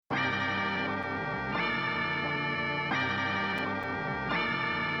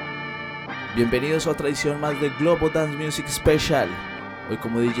Bienvenidos a otra edición más de Globo Dance Music Special. Hoy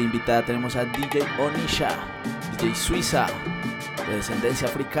como DJ invitada tenemos a DJ Onisha, DJ suiza, de descendencia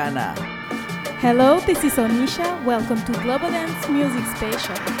africana. Hello, this is Onisha. Welcome to Globo Dance Music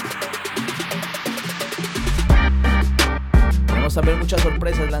Special. Tenemos también muchas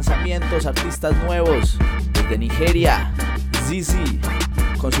sorpresas, lanzamientos, artistas nuevos. Desde Nigeria, Zizi,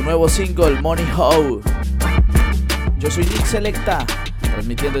 con su nuevo single, Money How. Yo soy Nick Selecta,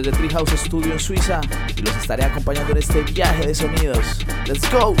 transmitiendo desde Treehouse Studio en Suiza y los estaré acompañando en este viaje de sonidos. ¡Let's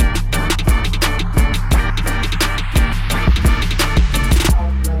go!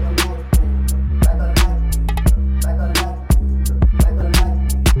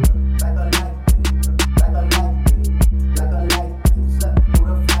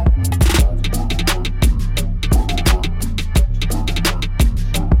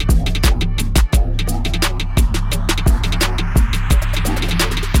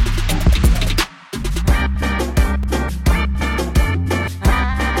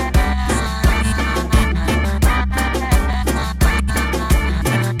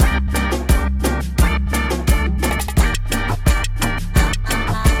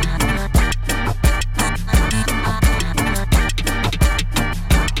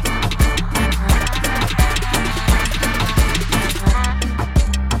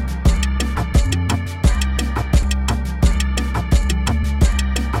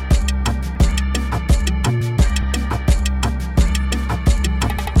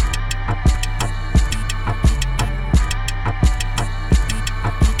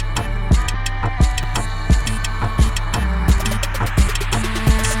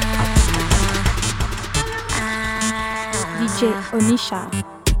 Onisha.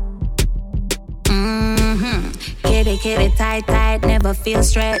 Get it tight, tight, never feel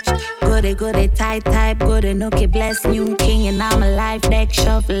stretched. Goody, tight, tight, goody, nookie, bless new king, and I'm a life deck,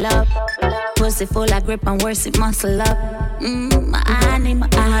 shuffle up. Pussy full of grip and worse it muscle up. My honey.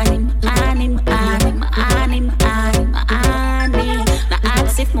 Now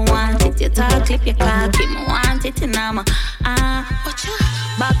ask if me want it, you talk, clip your cock, if me want it, and I'm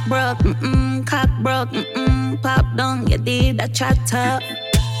back broke, cock broke, pop down, you did a chat up.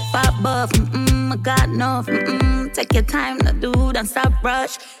 Pop buff, I got enough, take your time to do, don't stop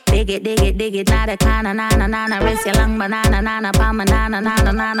rush. Dig it, not a kinda, nana, rest your long banana, nana, palm,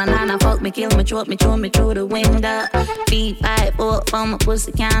 nana, fuck me, kill me, throw me through the window. Feet 5 up for my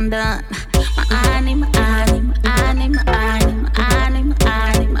pussy can done. My honey.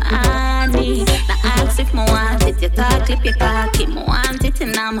 Now ask if me want it, you talk, clip your cock, if me want it,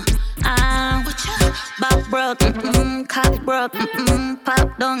 and I'm back broke, cock broke,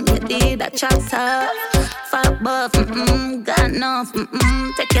 pop down, you did a chat up. Fat buff, got enough,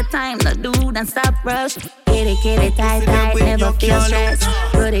 take your time to do, don't stop rush. Get it, tight, never feel stressed.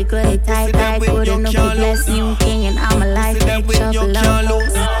 Goody, tight, goody, no bless new king, and I'm a life that shuffle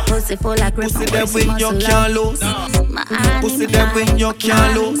up. Pussy full of grip, pussy that way you can't lose. Pussy that way you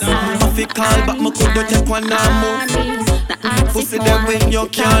can't lose. I feel call, but me coulda take one and move. Pussy that way you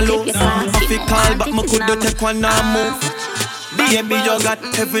can't lose. I feel call, but me coulda take one and move. Baby, you got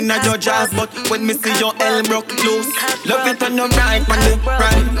heaven at your jaws, but when me see your L broke loose, love it on your right, on the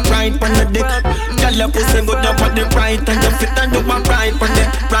right on the dick. Girl, your pussy good up on the right, and your fit and you are right on the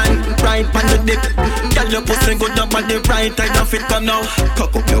right on the dick. Girl, your pussy good up on the right, and your fit on now.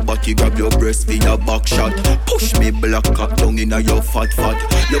 Cock up your body, grab your breast for your back shot. Push me black cock down inna your fat.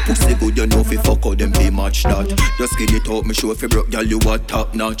 Your pussy good, you know fi fuck out them fi match that. Just skin it out, me show if you broke, girl, you are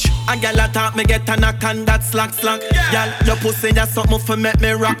top notch. A girl a talk, me get a knock and that slack. Girl, your pussy that's something for make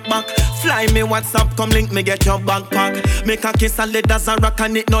me rock back. Fly me WhatsApp, come link me get your backpack. Make a kiss and letters and rock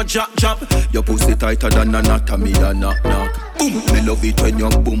and it no drop. Your pussy tighter than a knot and me a knock. Boom, me love it when you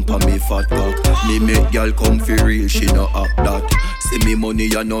boom pa me fat cock. Me make girl come for real, she no act that. See me money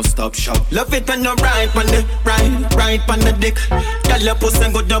you no stop shop. Love it when you right on the right on the dick. Girl your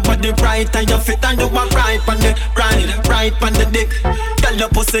pussy good up on the right and you fit and you are right on the right on the dick. Girl your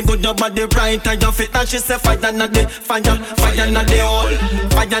pussy good up on the right and you fit and she say fire na the fire na the hole,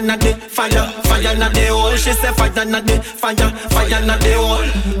 fire na the fire na the hole. She say fire na the fire na the hole,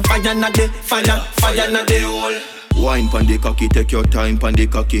 fire na the fire na the hole. Wine pon the cocky, take your time pon the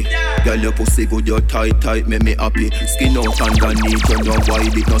cocky. Girl your pussy good, you tight, make me happy. Skin out underneath, you know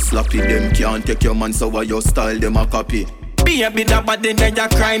wide it no sloppy. Them can't take your man, so why your style them a copy. Baby, that body there you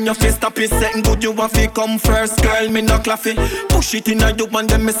crying, your face stop it. Second good, you want to come first, girl, me no claffy. Push it in you and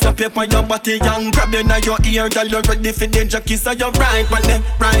then me slap you on your body and grab you in your ear, girl, you ready for danger kiss. So you right on the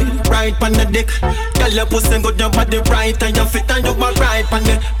right on the dick. Girl, your pussy good, your body right and your fit and you are right on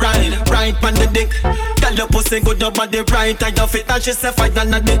the right on the dick. Girl, your pussy good, your body right, and your fit. And she say fire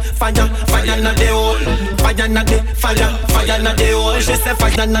na the fire, fire na the hole, fire na the fire, fire na the hole. She say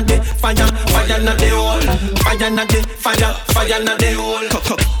fire na the fire, fire na the hole, fire na the fire, fire na the hole.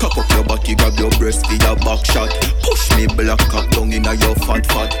 Cock up your body, grab your breast for your back shot. Push me black cock down inna your fat.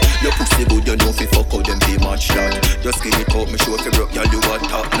 Your pussy good, you know fi fuck out them be match that. Just skin it out, me show fi broke, y'all you a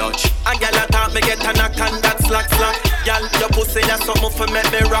top notch. A gyal a talk, me get a knock and that slack. Y'all your pussy a something fi make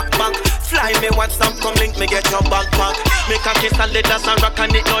me rock back. Fly me WhatsApp, come link me get your backpack. Make a kiss and let us and rock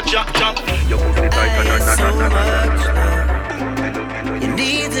and it no drop. Your pussy tight and so much now. You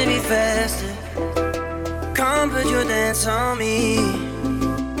need to be faster. Come put your dance on me.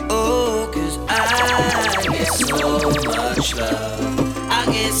 Oh, 'cause I get so much love. I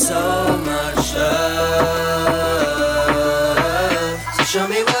get so much love. So show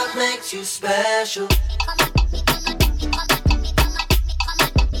me what makes you special.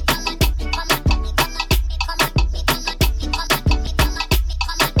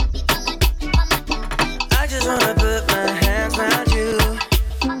 I just wanna put my hands around you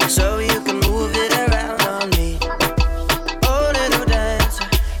so you can move it around on me. Oh, little dancer,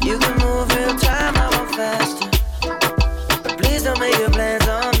 you can move real time, I want faster. But please don't make your plans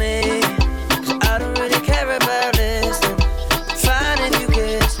on me, 'cause I don't really care about listening. Fine if you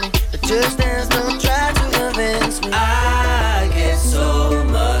kiss me, but just dance, don't try to convince me. I get so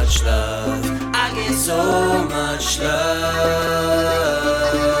much love. I get so much love.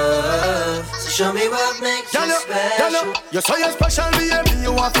 So show me what makes you special. You're so special, baby,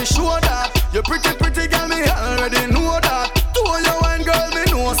 you want to show that. You're pretty, girl, me already know that. To all your wine, girl, me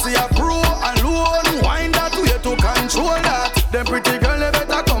know, see a pro alone. Wine that way to control that. Them pretty girl, they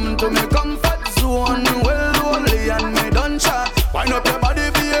better come to me comfort zone. Well, lonely and me done chat. Wind up your body,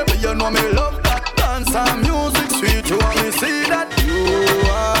 baby, you know me love that. Dance and music, sweet, you want me see that. You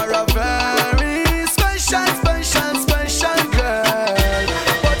are a very special girl.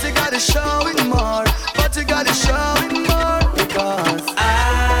 But you gotta show it more. But you gotta show it more. Because I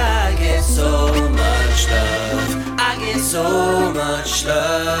get so much love. I get so much love.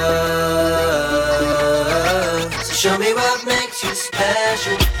 So show me what makes you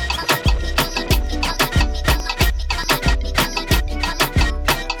special.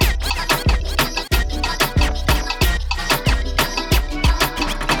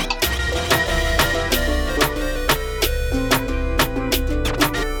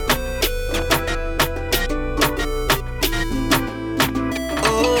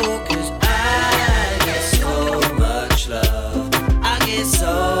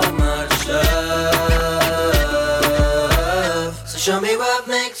 Show me what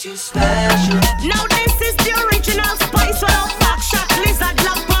makes you special. Now this is the original spice without back shot, lizard,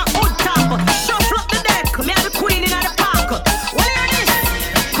 lap, and hood top. Shuffle up the deck, me have the queen in the park. Well, hear this,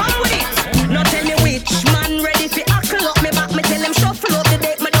 come with it. Now tell me which man ready for hackle up me back. Me tell him shuffle up the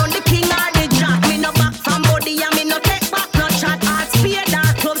deck, me done the king or the jack. Me no back from body and me no take back no chat. Hard spear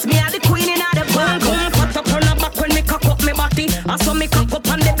dark clubs, me have the queen in the park. Put up on the back when me cock up me body. I saw me cock up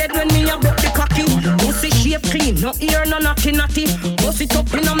on the bed when me a broke the cocky. Pussy shape clean, no ear, no natty. Bust it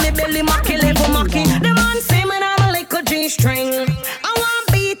up in on me belly, macky, level macky. The man say me I'm a little G-string. I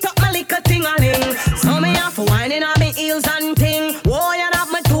want beat up my little ting-a-ling. So me have to whining on me heels and ting. Whoa, you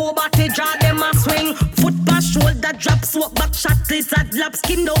have my toe body, draw them a swing. Foot pass, shoulder drop, swap back, shot, lizard lap,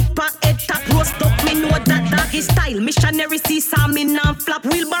 skin up, head tap, roast up. Me know that doggy style. Missionary seesaw, me non flap.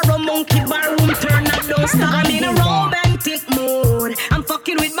 Wheelbarrow, monkey bar, room turn and don't stop. I'm in a romantic mood. I'm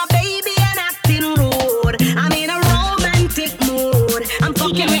fucking with my baby and acting rude. I'm in a romantic mood. I'm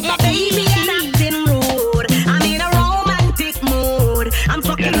fucking with my baby and acting rude. I'm in a romantic mood. I'm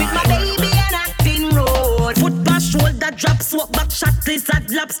fucking with my baby and acting rude. Foot pass, shoulder drop, swap back, shot, lizard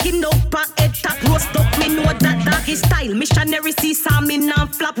lap, skin up, head tap, roast up. Me know that doggy style. Missionary seesaw, me non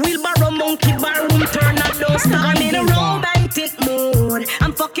flap. Wheelbarrow, monkey bar, room turn and don't stop. I'm in a romantic mood.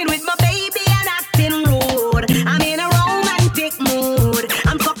 I'm fucking with my baby and acting rude. I'm in a romantic mood.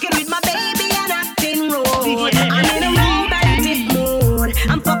 I'm fucking with my baby and acting rude. I'm in a romantic mood.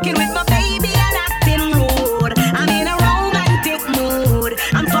 I'm fucking with my baby and acting rude. I'm in a romantic mood.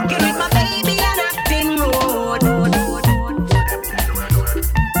 I'm fucking with my baby and acting rude.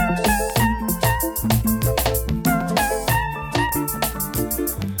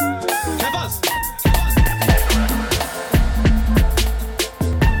 KEVAS.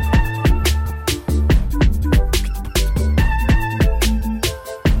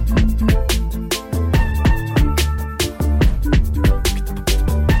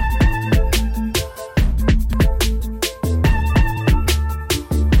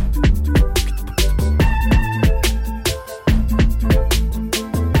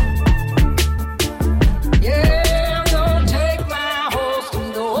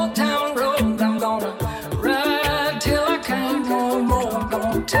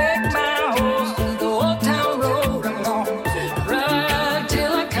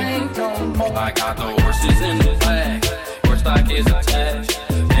 I got the horses in the back. Horse stock is attached.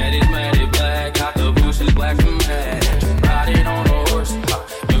 Daddy's matted black. Got the bushes black from match. Riding on a horse.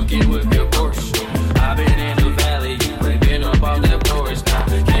 You can whip your Porsche. I've been in the valley. You ain't been up on that porch.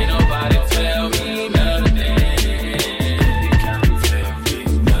 Can't nobody tell me nothing.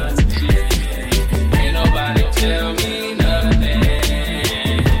 Can't nobody tell me nothing.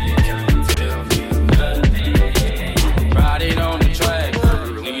 Riding on the track,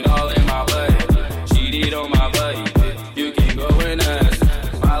 lean all in my way. Cheated on my buddy, you can go and ask.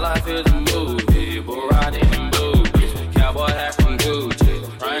 My life is a movie, but riding in booties. Cowboy hat from Gucci,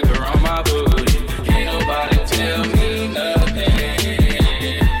 Franker on my booty. Can't nobody tell me nothing.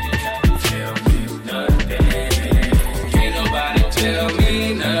 Tell me nothing. Can't nobody tell me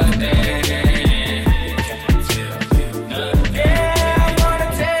nothing. Yeah, I'm gonna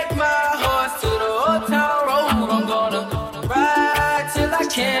take my horse to the old town road. I'm gonna ride till I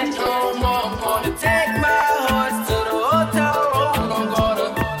can't no more. I'm gonna take my horse to the old town road. I'm gonna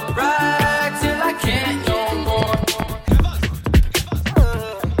ride till I can't no more.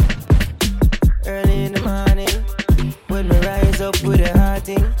 Early in the morning, when me rise up with a hard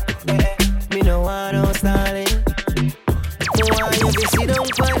thing, me no want no stalling. Me want you to sit down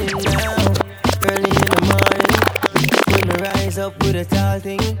funny now. Early in the morning, when me rise up with a tall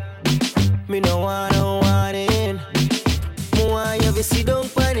thing, me no want no warning. Me want you to sit down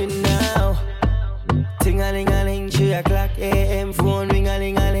funny now. Ting-a-ling-a-ling, 3 o'clock a.m. phone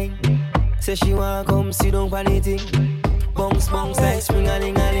ring-a-ling-a-ling. Say she want come sit down funny thing. Bounce, bounce like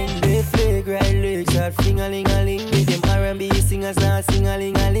spring-a-ling-a-ling. They flick right legs out, fling-a-ling-a-ling. With them R&B singers now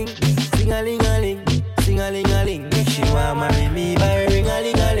sing-a-ling-a-ling. Sing-a-ling-a-ling, sing-a-ling-a-ling. She want marry me by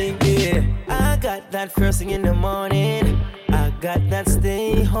ring-a-ling-a-ling, yeah. I got that first thing in the morning. I got that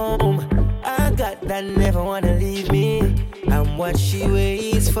stay home. I got that never wanna leave me. I'm what she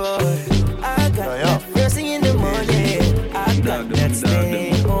waits for. I got that first thing in the morning. I got that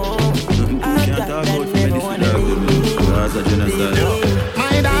stay home. I got that never wanna leave me.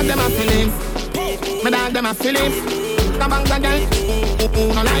 My dog them a feelings. My dog them a feelings. The Banx again.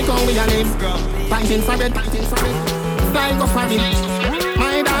 No like how we a live. Fighting for it, fighting for it. Flying go for it.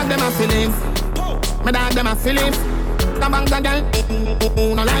 My dog them a feelings. My dog them a feelings. The Banx again.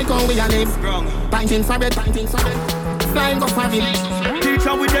 No like how we a live. Fighting for it, fighting for it. Flying go for it.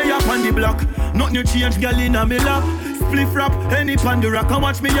 Teacher we day up on the block. Not new change girl in a me lap. Spliff rap, any pan the rock. And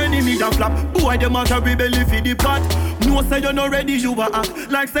watch me enemy da flap. Boy them out a rebellion for the pot. No say you not ready, you a act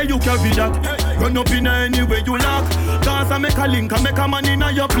like say you carry that. Run up in any way you lock. Cause I make a link, I make a man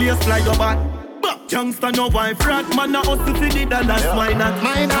in your place, fly your back. But youngster no wife rat, man a hustle for the dollars, why not?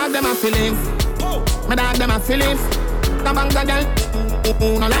 My dog them a feelings. My dog them a feelings. The Banx again.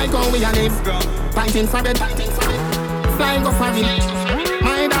 No like how we a live. Fighting for it, fighting for it. Flying go for it.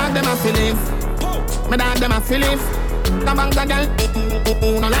 My dog them a feelings. My dog them a feelings. The Banx again.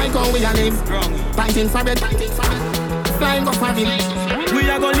 No like how we a live. Fighting for it, fighting for it. Flying go for it. We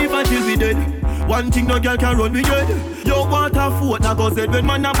a go live until we dead. One thing no girl can run with head. Yo want a foot, na go said when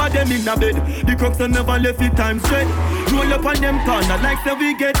man a bad them in the bed. The crooks will never left it time straight. Roll up on them corner like say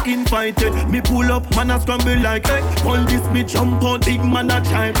we get invited. Me pull up, man a scramble like egg. On this me jump out, big man a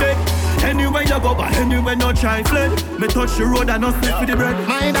try beg. Anywhere you go, but anywhere no try fled. Me touch the road and no slip for the bread.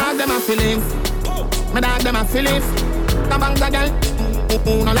 My dog them a feelings. My dog them a feelings. The Banx again.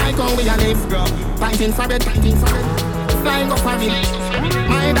 No like how we a live. Fighting for it, fighting for it. Flying go for it.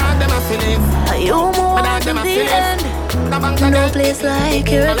 My dog them a feelings. You move to the end. No place like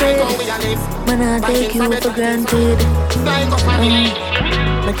your bed. When I take you for granted.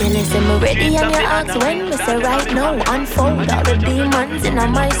 But then I say me ready and you ask when. Me say right now unfold all the demons in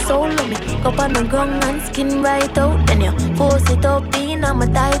my soul. Let me go on the ground and skin right out. Then you force it up in on my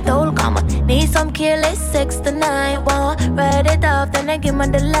title. Come on, need some careless sex tonight. Wow, write it off then I give me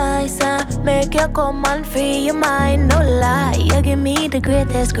the license. Make you come and free your mind. No lie, you give me the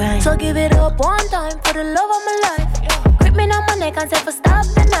greatest grind. So give it up one time for the love of my life. Grip me on my neck and say for stop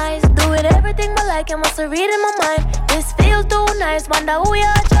the nice. Do it everything but like and what's to read in my mind. This feel too nice, wonder who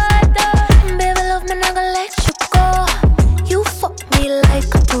you tried to. Baby love me, not gonna let you go. You fuck me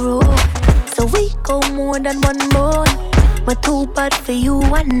like a pro. So we go more than one more. But too bad for you,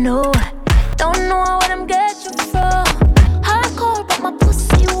 I know. Don't know what I'm getting from. Hardcore, but my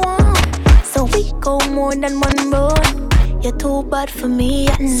pussy warm. So we go more than one more. You're too bad for me,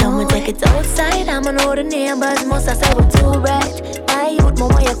 I know. So me take it outside, I'ma know the neighbors must have said we're too right. My youth,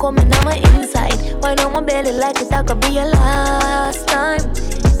 mama, you coming on my inside. Why don't my belly like it, that could be your last time.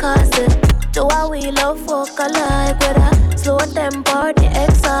 Cause the how we love fuck alike. With a slow tempo, the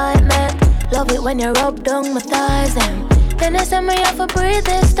excitement. Love it when you rub down my thighs and Then they send me off for breathe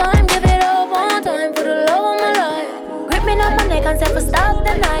this time. Give it all one time for the love of my life. Grip me on my neck and say for stop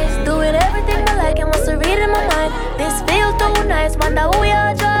the nights. Doing everything I like and wants to read in my mind. This feels too nice, wonder who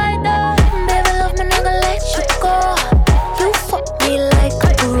you try though. Baby love me, not gonna let you go. You fuck me like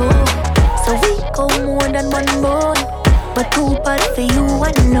a pro. So we go more than one more. But too bad for you,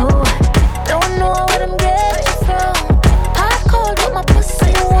 I know. Don't know where I'm getting from. Hot cold, but my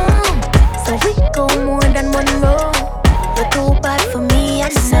pussy warm. So we go more than one road. You're too bad for me, I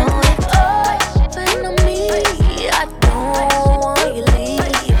know. Open on me, I don't want you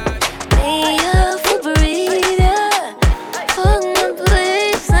leave. Me up for breather. Fuck my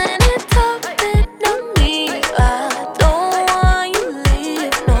place and it's open on me. I don't want you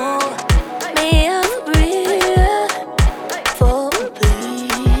leave, no. Me up for breather. For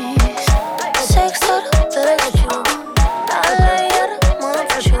please. Sex out of best with you. I lay out of month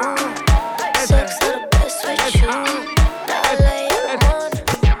for you. Sex out of best with you. I lay out of month.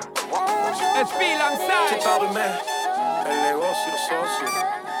 El negocio socio.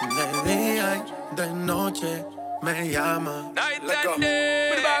 De día y de noche me llama.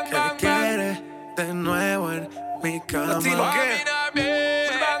 ¿Qué quiere de nuevo en mi cama?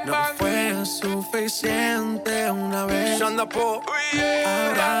 No fue suficiente una vez.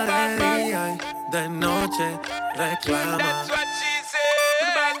 Ahora de día y de noche reclama.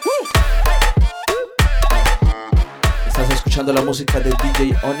 Estás escuchando la música de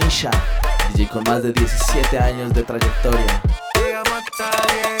DJ Onisha, DJ con más de 17 años de trayectoria.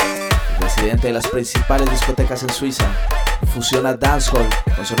 Residente de las principales discotecas en Suiza, fusiona dancehall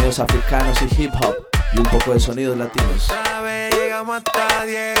con sonidos africanos y hip hop y un poco de sonidos latinos. Llegamos hasta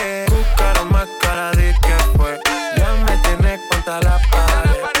 10. Buscaron más cara de que fue. Ya me tienes contra la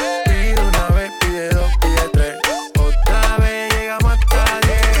pared. Pide una vez, pide dos, pide tres. Otra vez llegamos hasta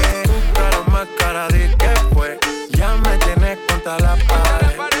 10. Buscaron más cara de que fue. Ya me tienes contra la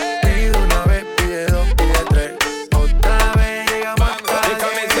pared. Pide una vez, pide dos, pide tres. Otra vez llegamos hasta 10.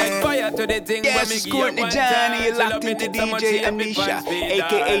 Yes, it's Courtney Johnny, you're locked into DJ Onisha,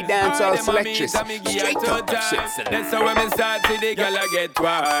 aka Dancehall Selectress. Straight up, that's how when me start to the girl I get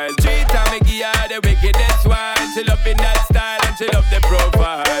wild. 3 times me give her the wickedest one. She love in that style and she love the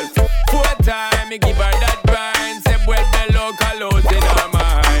profile. 4 times me give her that grind. Say vuelve local out in her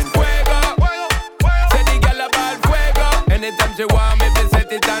mind. Fuego, say the girl about fuego. Anytime she want me, be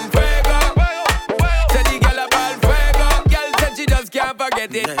set it on fuego. Say the girl about fuego. Girl said she just can't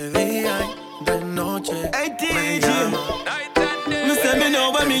forget it. De día y de noche me DJ. llama. You say me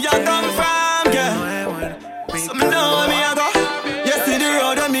know where me a come from, girl. So me know where me a go. You see the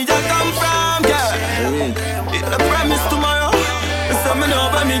road where me a come from, girl. It's a promise tomorrow. So me know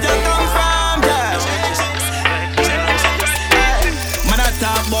where me a come from, girl. Man I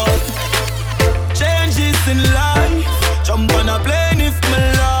talk about changes in life. Jump on a plane if me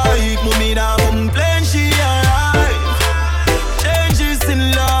like. Mummy nah complain, she alright. Changes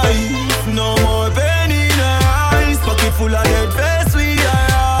in life, no more pain in her eyes. Pocket full of dead face with her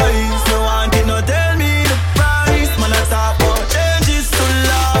eyes. No one can not tell me the price. Man I talk about changes to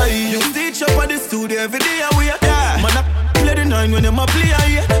life. You stitch up at the studio every day and wait. Man I play the 9 when them a play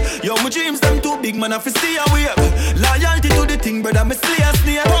a 8. Yo, my dreams them too big, man I fi stay away. Loyalty to the thing, brother, me slay a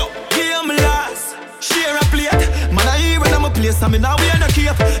snake. Give me last, share a plate. Man I hear when I'm a place, and me now wear no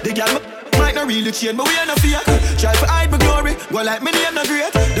cape. The girl me might not really change, but we ain't no fear. Try to hide my glory, go like me name no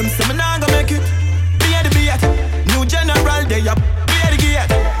great. Them say me nah go make it, be the beat. New general, they up, be the gate.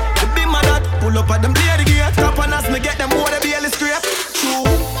 The big man that pull up at them, play the gate. Top on us, me get them water, be the straight. True,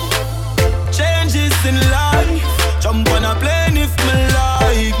 changes in life. Jump on a plane if me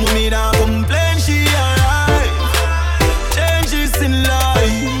like. Mummy nah complain, she alright. Changes in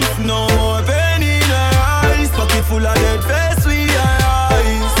life, no more pain in her eyes. Pocket full of dead face with her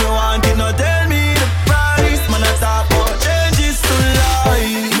eyes. No one can not tell me the price. Man I talk about changes to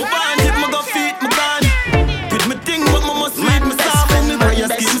life. My band if me go feet, my gun. With me thing but me must make me stop. Me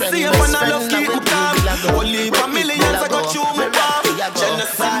prayers keep me safe and I love keep me calm. Only for millions I got you my palm.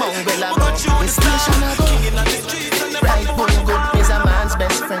 Genocide, I got you the star. King in the streets and the right, Bongo is a man's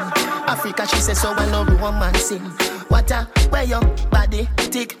best friend. Africa she says so I know woman sing. Water, where your body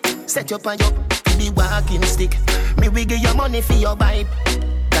tick. Set you on your the walking stick. Me we give you money for your vibe.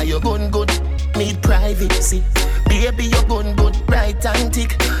 Now you're good, need privacy. Baby you're good, right and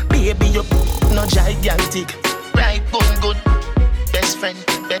tick. Baby you no gigantic. Right, good, best friend,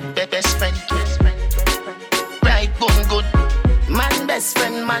 best friend. Right, good, man best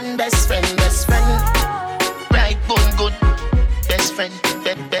friend, best friend. Right, good, best friend,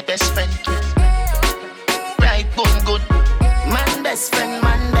 best friend. Right, good, man best friend,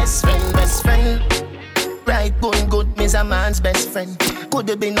 best friend. Right, going good, me's a man's best friend. Could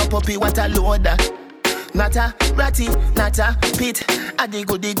have been a puppy, what a loader. Not a ratty, not a pit. A the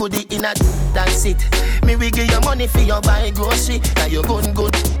goody in a that's it. Me we give you money for your buy grocery. Now you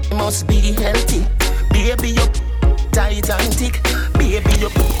good, must be healthy. Baby you tight and thick. Baby you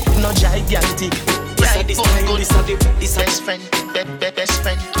no gigantic. Right, going good, this best friend, best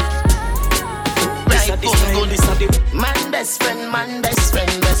friend. Right, going good, man best friend,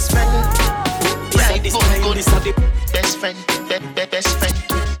 best friend. Right, going good, best friend, best friend.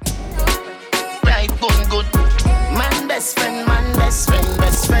 Right, going good, man best friend.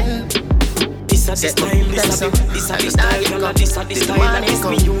 This a the style, this a the style, girl. This a the style, and this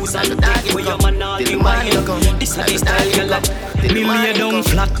me use and take away your man all the while. This a the style, girl. Me lay down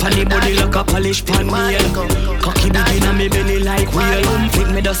flat pon the body like a polish pan nail. Cocky big inna me belly like whale. Flick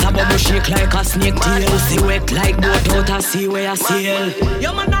me just a bubble shake like a snake tail. Pussy wet like boat out a sea where I sail.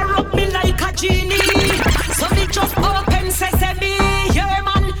 Your man a rub me like a genie, so me just open sesame. Yeah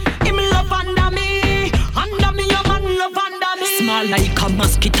man, him love under me, your man love under me. Small like a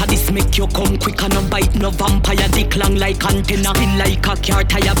mosquito, this make you come quick and no bite no vampire. Dick long like antenna, spin like a car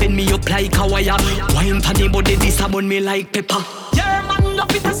tire, bend me up like a wire. Wine for the body, this a bun me like pepper. Your man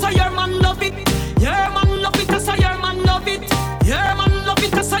love it, so your man love it. Your man love it, so your man love it. Your man love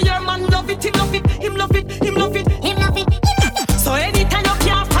it, so your man love it. Him love it, him love it, him love it, him love it. So anytime you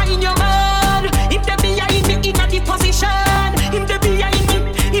can't find your man, if they behind me in a the position, if they behind me,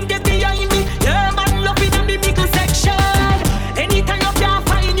 if they behind me, your man love it in the middle section. Anytime you can't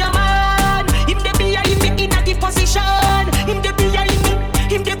find your man, if they behind me in a the position, if they behind me,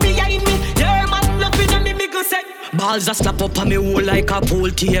 if they behind me, your man love it in the middle section. Balls a slap up on me hole like a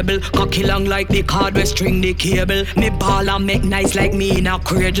pool table. Cocky long like the cord we string the cable. Me ball and make nice like me in a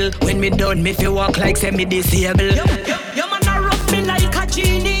cradle. When me done, me feel walk like semi disabled. Your man a rub me like a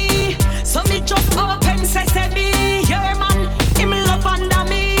genie, so me just open sesame. Your man, him love under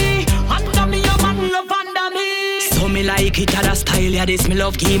me, your man love under me. So me like it at a style, yeah this me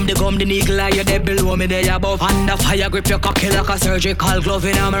love. Give him the gum, the eagle eye, you there below me there above. Under fire grip your cocky like a surgical glove.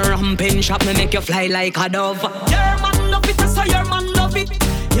 In a me ramping shop, me make you fly like a dove. Your man love it, so your man love it.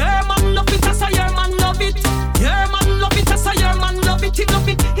 Your man love it, so your man love it. Your man love it, so your man love it. Him love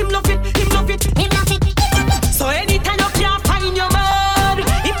it, him love it, him love it, him love it. So anytime you can't find your man,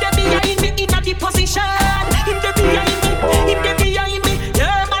 if they behind me in a the position, if they behind me,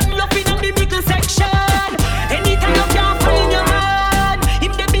 your man love it in the middle section. Anytime you can't find your man,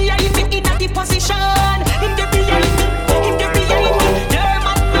 if they behind me in a the position, if they behind me, your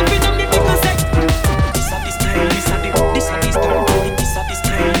man love it in the middle section. This a the style, this a the style, this a the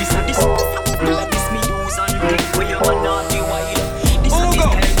style, this a this me use and take where your man all the while. This a the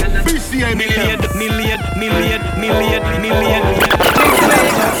style, girl. BCA million.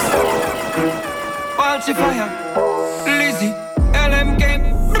 Falsifier, Lizzie, LMK.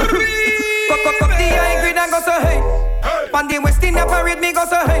 Cock the high grade and go so hey. On the West Indian parade me go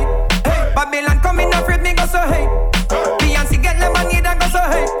so hey. Babylon coming afraid me go so hey. Beyonce get lemonade and go so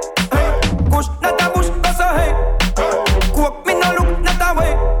hey. Kush not a bush go so hey. Coke me no look not a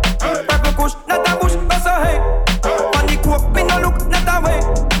way. Purple kush not a bush go so hey. On the coke me no look not a way.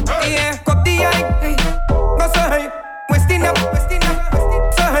 Yeah, cock the high go so hey. West Indian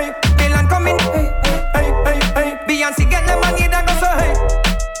so hey. Babylon coming hey. Beyonce get lemonade and go so hey.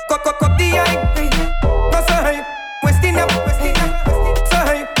 Cock the high go so hey. West Indian so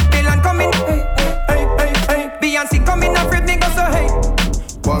hey. Babylon coming hey. Beyonce coming afraid me go so hey.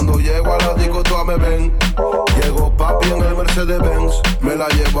 Cuando llego a la disco todas me ven. Llego papi en el Mercedes-Benz. Me la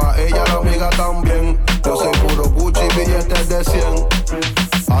lleva ella, la amiga también. Yo soy puro Gucci, billetes de 100.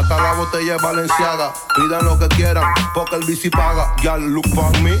 Hasta la botella es Valenciaga. Pidan lo que quieran, porque el bici paga. Y'all look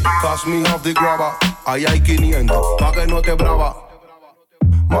for me, pass me off the grabber. Ahí hay 500, pa' que no te brava.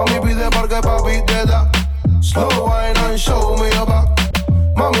 Mami pide porque papi te da. Slow wine and show me your back.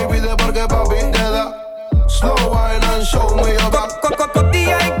 Mami pide porque papi te da. Slow wine and show me your back.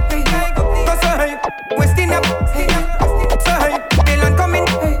 West Indian, so hey, Dylan coming,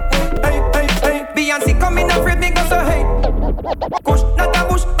 hey, Beyonce coming, afraid me go so hey. Kush not a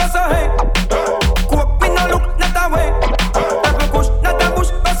bush go so hey. Coke me no look not a way. Purple kush not a bush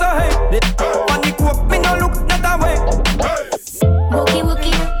go so hey. On the coke me no look not a way.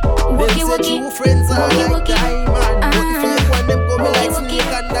 Wookie, two friends are like diamond. But if you want them come like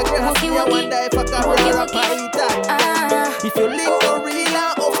snake underground, I wonder if I can roll a python. If you link no real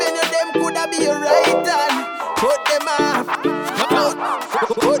and offend you, them coulda be your right hand. Put them off,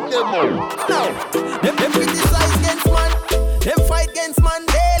 put them off. Now, them criticize against man, them fight against man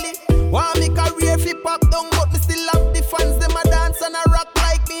daily. Want me career fi pop down, but me still have the fans. Them a dance and a rock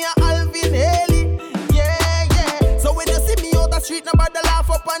like me a Alvin Haley. Yeah.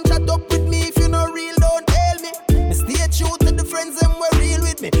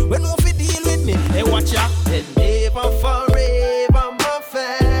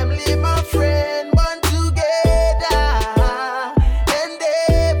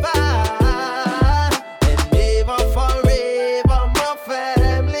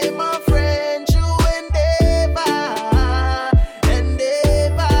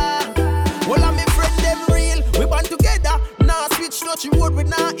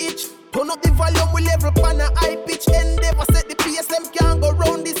 nah itch. Turn up the volume, we level pan a high pitch. Endeavor set the pace, them can't go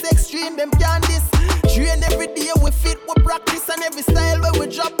round this extreme, them can't this. Train every day, we fit, we practice, and every style where we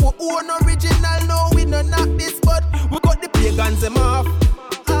drop, we own original. No, we no knock this, but we got the pagans them off.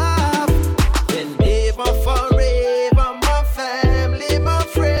 Endeavor forever, my family, my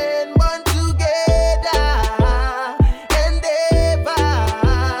friend, bond together.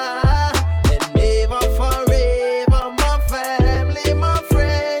 Endeavor forever, my family, my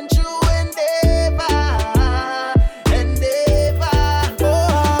friend, true endeavor.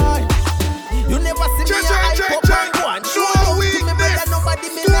 Oh, you never see me a hype up and go and show out to me better, nobody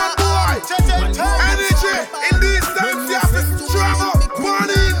me now. Energy in these times, you have to struggle,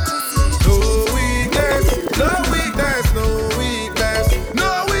 money. No weakness, no weakness, no weakness, no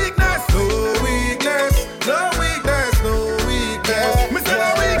weakness, no weakness, no weakness, no weakness. Me say no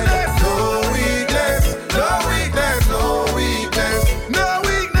weakness, no weakness, no weakness, no weakness, no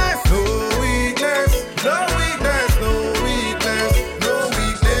weakness, no weakness, no weakness, no weakness, no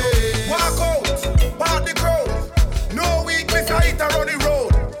weakness. Walk out, part the crowd. No weakness, I hit around the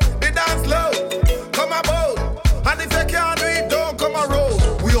road. They dance low, come about. And if you can't do it, don't come around.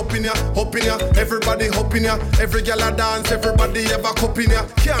 We up in ya, everybody up in ya. Every girl a dance, everybody have a cup in ya.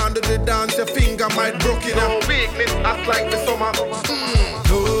 Can't do the dance, your finger might broke in ya. No weakness, act like the summer.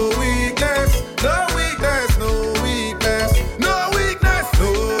 No weakness, no weakness, no weakness, no weakness,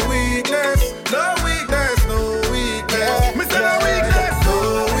 no weakness, no weakness, no weakness. Me say no weakness, no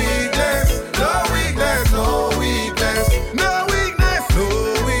weakness, no weakness, no weakness, no weakness, no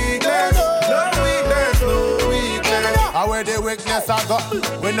weakness, no weakness, no weakness. How where the weakness I got?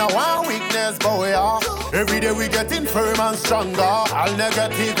 We no want weakness, but we are. Every day we getting firm and stronger. All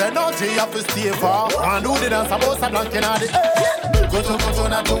negative energy have to stay far. And do the dance about some blank in the air. Go to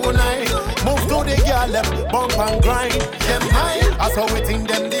not tonight. Move to the girl left, bump and grind. Them high, that's how we think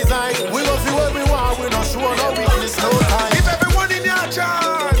them design. We go see what we want, we not sure no weakness, no time. Give everyone in your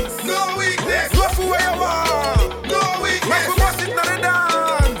chance. No weakness, go for where you want. No weakness, make we must sit on the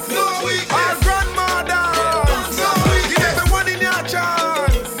dance. No weakness, our grandma dance. No weakness, give everyone in your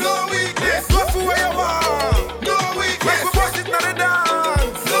chance. No weakness, go for where you want. No weakness, make we must sit on the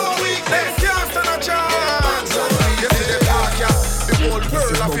dance. No weakness, can't stand a chance. You see the dark, yeah, the whole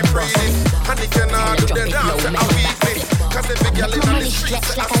world have been breathing. And they cannot do the dance, and weakness. Cause every girl in the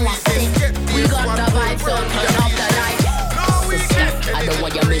streets, like elastic. We got the vibes, so turn off the light. I don't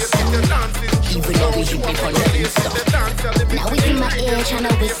want you miss out. Even though we hit me for the Insta. Now we in my ear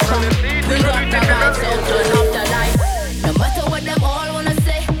tryna whisper. We got the vibes, so turn off the light. No matter what them all wanna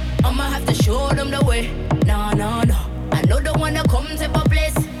say, I'ma have to show them the way. No. I know the one that comes to a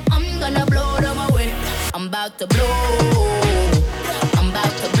place. I'm gonna blow them away. I'm about to blow. I'm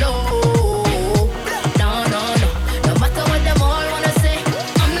about to blow. No. No matter what them all wanna say,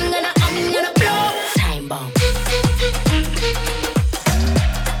 I'm gonna blow. Time bomb.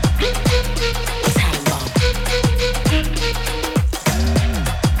 Time bomb.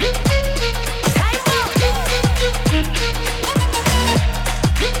 Time bomb.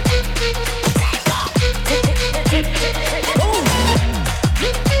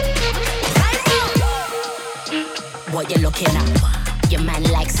 What you looking at? Your man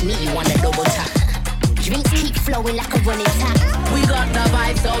likes me, you wanna double tap. Drinks keep flowing like a running tap. We got the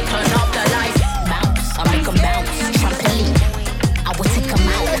vibes, so turn off the lights. Bounce, I make 'em bounce. Trampoline, I will take 'em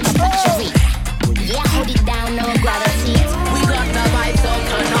out like a butchery. Yeah, hold it down, no gravity. We got the vibes, so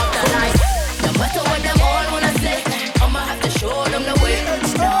turn off the lights. No matter what them all wanna say, I'ma have to show them the way.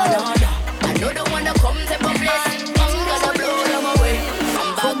 No. I know the one that comes to a place. I'm gonna blow them away. I'm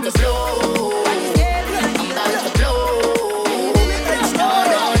about to blow.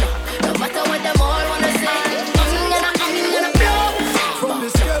 No matter what them all wanna say, I'm gonna blow.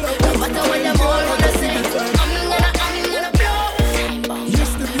 No matter what them all wanna say, I'm gonna blow.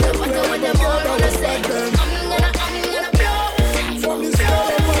 No matter what them all wanna say, I'm gonna blow. From this girl,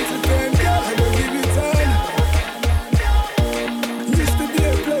 once again, girl, I will give you time. Used to be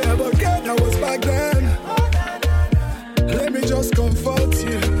a player, but God, I was back then. Let me just comfort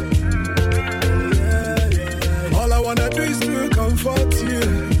you. All I wanna do is to comfort you.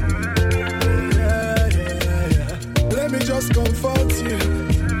 Let me just comfort you.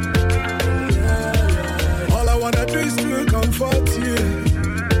 All I wanna do is to comfort you.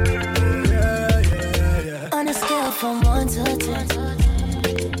 On a scale from 1 to 10,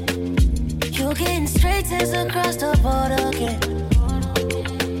 you're getting straight tears across the board again.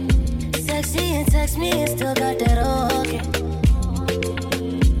 Sexy and text me and still got that okay.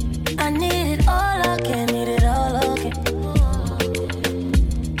 I need it all again, need it all again.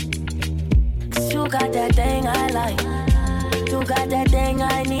 'Cause you got that thing I like. You got that thing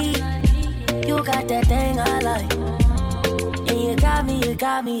I You got that thing I like. And you got me, you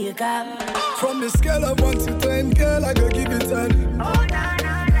got me, you got me. From the scale of 1 to 10, girl, I go give it 10. Oh, na,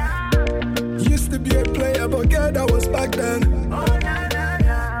 na, na. Used to be a player, but girl, that was back then. Oh, na, na,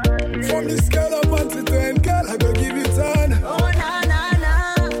 na. From the scale of 1 to 10, girl, I go give it 10. Oh, na, na,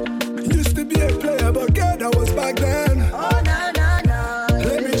 na. Used to be a player, but girl, that was back then. Oh, na, na, na.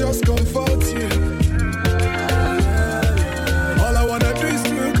 Let me just comfort you. All I wanna do is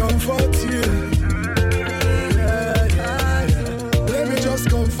to comfort you. Let me just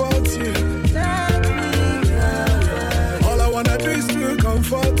comfort you. All I wanna do is to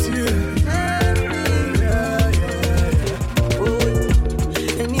comfort you.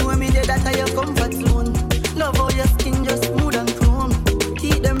 Anyway, me did that at your comfort zone. Love how your skin just smooth and chrome.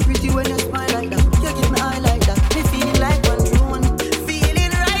 Keep them pretty when you smile like that. You give me eye like that. Me feeling like one drone.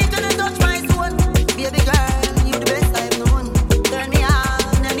 Feeling right when you touch my zone. Baby girl, you the best I've known. Turn me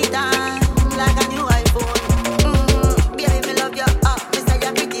on anytime like a new iPhone. Baby, me love you up. Me say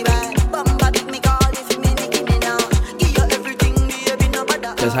you're pretty bad. Bumba pick me call if you me Nicki Minaj. Give you everything, baby, no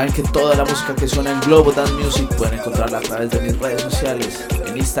bother. Ya saben que toda la música que suena en Globo Dance Music pueden encontrarla a través de mis redes sociales,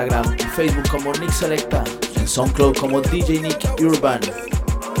 en Instagram y Facebook como Nick Selecta, en SoundCloud como DJ Nick Urban.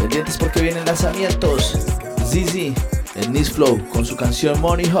 Pendientes porque vienen lanzamientos. Zizi en Nice Flow con su canción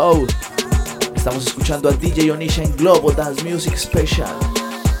Money Hoe. Estamos escuchando a DJ Onisha en Globo Dance Music Special.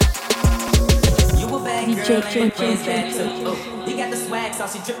 DJ Onisha. You got the swag, so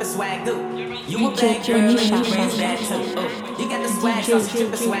she drippin' swag goo. You a bad girl and your friends bad too. You got the swag, so she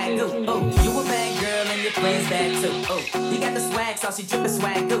drippin' swag goo. You a bad girl and your friends bad too. You got the swag, so she drippin'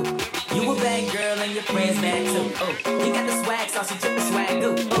 swag goo. You a bad girl and your friends bad too. You got the swag, so she drippin' swag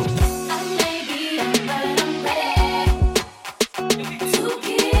goo. I may be young, but I'm ready to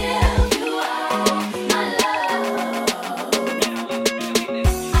give you all my love.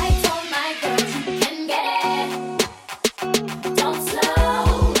 I told my girl you can get it. Don't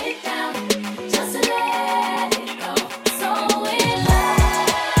slow it down, just let it go. So in love,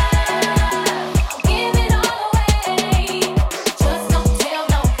 I'll give it all away. Just don't tell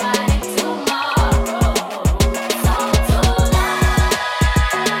nobody tomorrow. So tonight,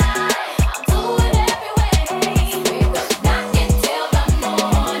 I'll do it every way. We're not until the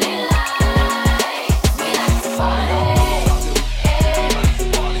morning light. We like to party.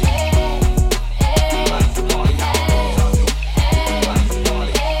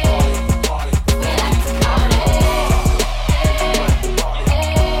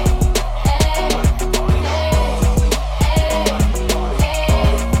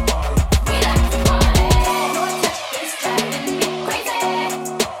 It's driving me crazy.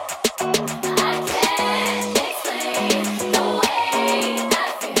 I can't explain the way I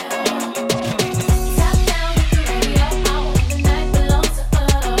feel. Tap down with the radio out when the night belongs to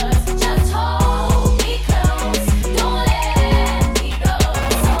us. Just hold me close, don't let me go.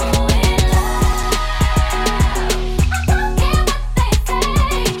 So in love, I don't care what they say.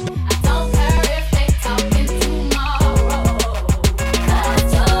 I don't care if they talking tomorrow. 'Cause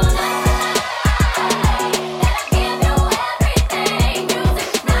tonight, that I give you everything.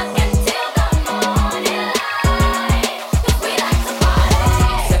 Music not until the morning light. 'Cause we like to party.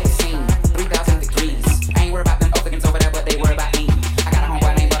 17, 3,000 degrees. I ain't worried about them Africans over there, but they worry about me. I got a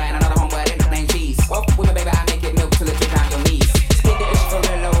homeboy named Butter and another homeboy named Cheese. Walk with me, baby, I make it milk till it drip down your knees. Spit the ish for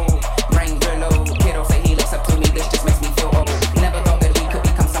real low, brain real low. Kiddo say he looks up to me, this just makes me feel old. Never thought that we could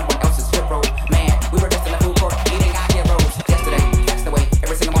become someone else's hero. Man, we were just in the food court, eating our heroes. Yesterday, that's the way.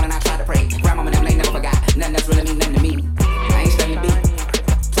 Every single morning I try to pray. Grandmama and them, they never forgot. Nothing that's really mean nothing to me. I ain't studying the beat,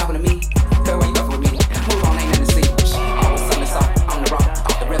 talking to me. Girl, where you go with me? Move on, ain't nothing to see. Always something soft on the rock,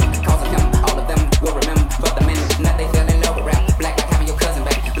 off the rhythm. Cause of him, all of them will remember. But the minute that they fell in love with rap, black like having your cousin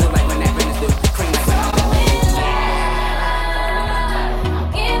back, blue like when that rent is due, cream like when I'm done. I'll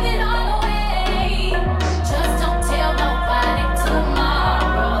give it all away. Just don't tell nobody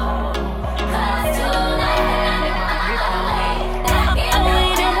tomorrow. 'Cause tonight, that I give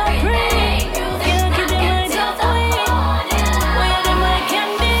you everything. Music not until the morning light.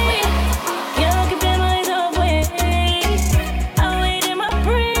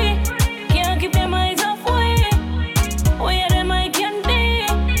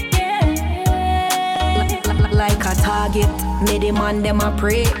 Like a target, me the man them a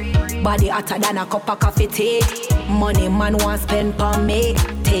pray. Body hotter than a cup of coffee tea. Money man want spend for me.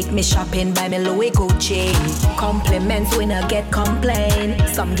 Take me shopping, buy me Louis Gucci. Compliments when I get complain.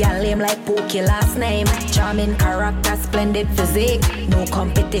 Some gal lame like Pookie last name. Charming character, splendid physique. No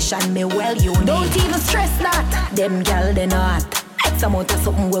competition, me well you need. Don't even stress that. Them gal they not. X amount of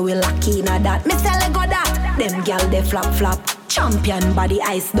something where we lucky in a that. Me sell go that. Them gal they flop flop. Champion body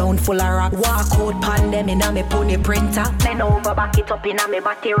ice down full of rock. Walk out pan them in a me pony printer. Then over back it up in a me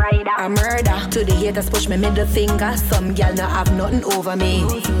body rider. A murder to the haters push me middle finger. Some gal not have nothing over me.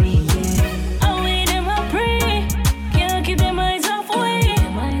 I wait them a pray. Can't keep them eyes off way.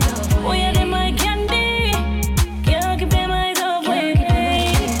 Oh yeah, them I candy. Can't keep them eyes off way.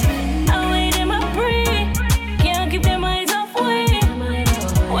 I wait them a pray. Can't keep them eyes off way.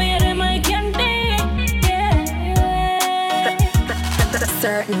 Oh yeah, them I candy.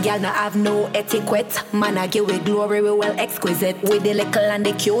 Certain gal not have no etiquette. Man I give with glory, we well exquisite. With the little and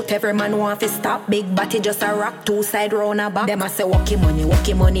the cute, every man want to stop. Big body just a rock, two side round a back. Them a say walkie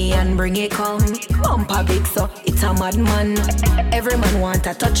money and bring it come. Bumper big so, it's a mad man. Every man want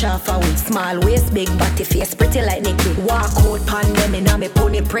a touch off a with small waist, big body face, pretty like Nicky. Walk out pan them in a me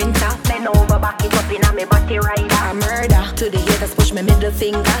pony printer. Bend over, back it up in a me body rider. A murder to the haters push me middle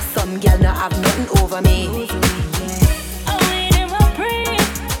finger. Some gal not have nothing over me.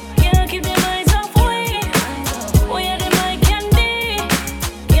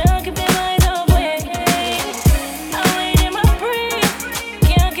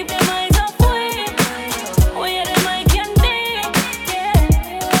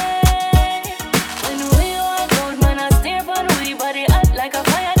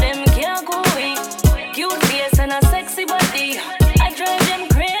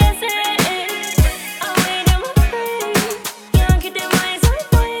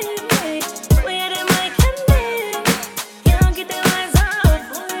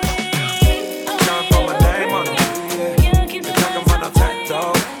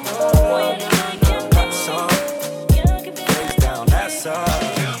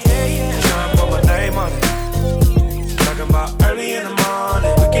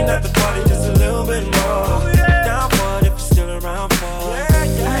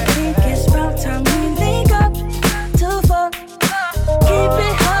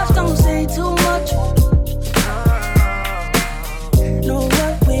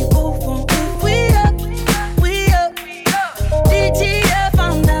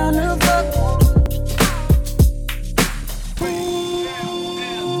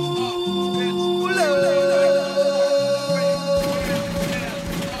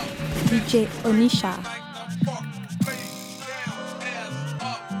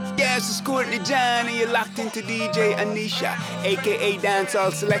 Yes, it's Courtney John and you're locked into DJ Anisha, aka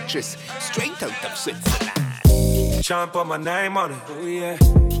Dancehall Selectress, straight out of Switzerland. Trying to put my name on it, oh yeah.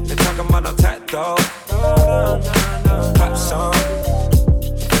 They talking about no tattoo, pop song,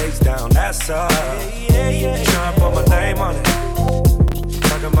 face down, that's all. Trying to put my name on it.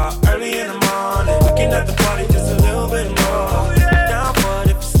 Talking about early in the morning, looking at the party just a little bit more. Down for it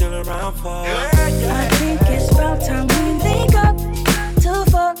if you're still around for it. I think it's about time we link up to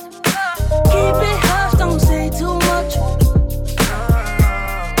fuck. Keep it hush, don't say too much.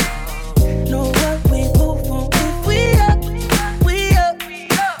 Know what we both want if we up.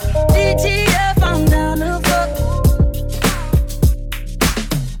 DTF, I'm down to fuck.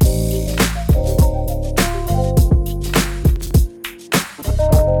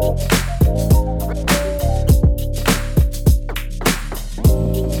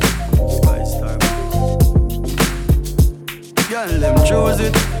 Girl, them choose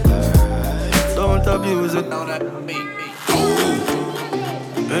it. Don't abuse it.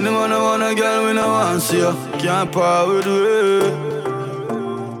 Anyone want a girl we no want see you. Can't part with it.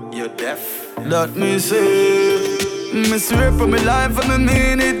 You're deaf. That me say. Me swear for me life and me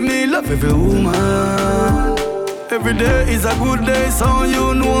mean it. Me love every woman. Every day is a good day, so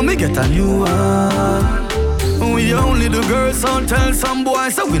you know me get a new one. We only do girls, so tell some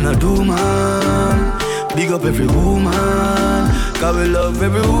boys so we not do man. Big up every woman, cause we love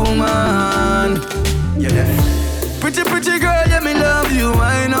every woman. Yeah. Pretty girl, yeah, me love you.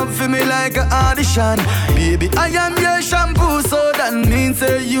 Wind up for me like an audition. Baby, I am your shampoo, so that means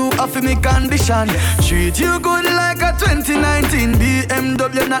that you offer me condition. Treat you good like a 2019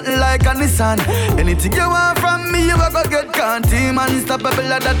 BMW, not like a Nissan. Anything you want from me, you go get canteen. Man, stop a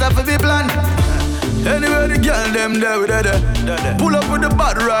bill of that for the plan. Anyway, the girl them there, we ready. Pull up with the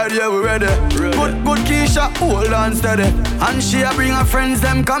bad ride, yeah, we ready. Good Keisha, hold on steady. And she a bring her friends,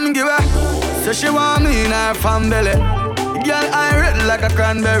 them come give her. So she want me in her fan belly. Girl, I red like a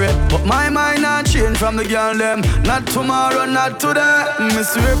cranberry. But my mind not change from the girl them. Not tomorrow, not today. Me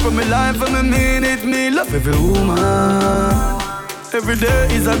swear for me life and me mean it. Me love every woman. Every day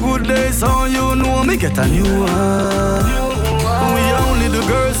is a good day, so you know me get a new one. We only do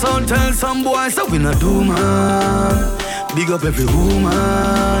girls, so tell some boys so we not do man. Big up every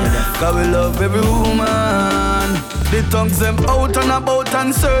woman, cause we love every woman. The tongues them out and about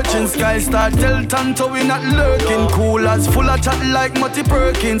and searching. Sky start tell Tanto we not lurking. Coolers full of chat like Mutty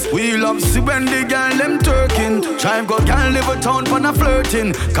Perkins. We love see when the girl them twerking. Drive go can live a town for a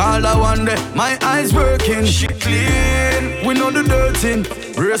flirting. Call her one day, my eyes working. She clean, we know the dirting.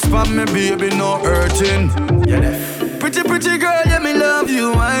 Brace for me baby, no hurting. Yeah, pretty girl, yeah me love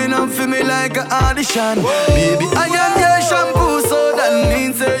you. Wind up for me like an audition. Baby, I am your shampoo, so that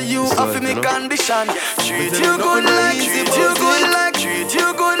means that you are for me condition. Treat you good like, treat you good like, treat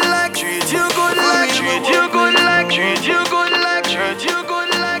you good like, treat you good like, treat you good like, treat you good like, treat you good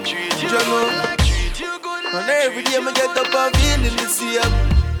like, treat you good like, treat you good like. And every day me get up and feeling the same.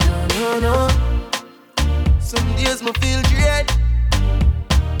 No. Some days me feel dread.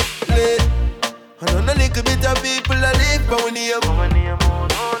 I know a little bit of people that live by when you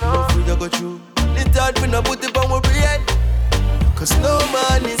no free to go through. The thought we no put it on my bread. Cause no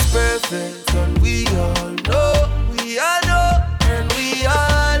man is perfect. And we all know. And we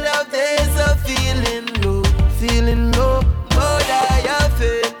all have days of feeling low. But I have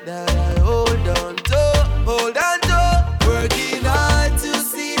faith that I hold on to. Working hard to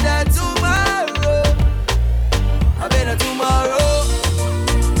see that tomorrow. I better tomorrow.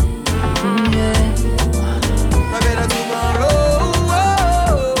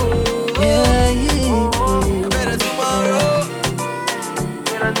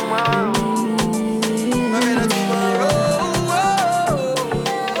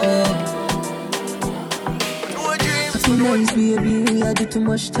 Baby, we are do too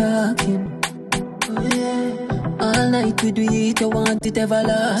much talking. Oh, yeah. All night we do it, you want it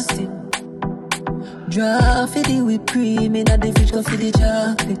everlasting. Draw for the whipped cream, in the fridge go for the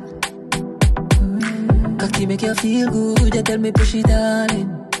chocolate. Cocky make you feel good, you tell me push it darling.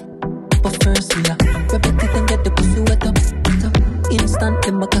 But first we are rub it and get the pussy wet up. Instant,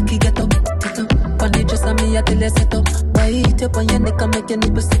 then my cocky get up. Pan it just on me until you set up. Bite up on your neck and make your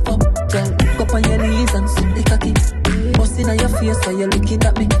nipples stiff up. Girl, go up on your knees and suck the cocky. Busting on your face while you're looking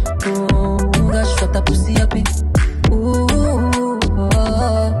at me. Oh, gosh, shut up, pussy at me. Ooh,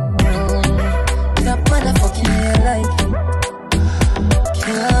 that motherfucking hair like it.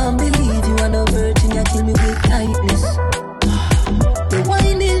 Can't believe you are no virgin, you kill me with tightness. The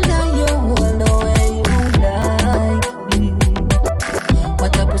whining on your wall, know where you like me.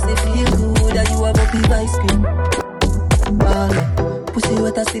 What a pussy feel good, that you have a big ice cream. Pussy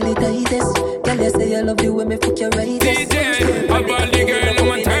what a silly tightest. Girl, you say you love the way me fuck your rightest. DJ, I bought the girl,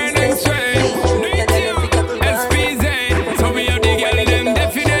 I'm a turning straight. SPZ, so we have the girl, them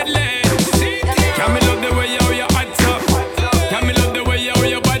definitely. Can me love the way you hot up. Can me love the way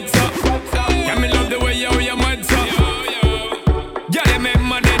you bad up. Can me love the way you mad up. Girl, you make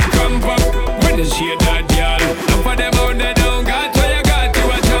my head crump up. When the shade that girl, look for them out there, don't got what you got, you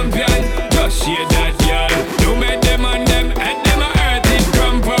a champion. Just shade that girl, you make them and them, and them a hurt it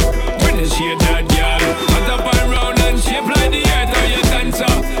crump up. When the shade that girl, hot up and round and shape like the earth, how you dance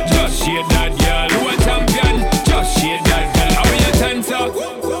up. Just shade that girl, you a champion. Just shade that girl, how you dance up.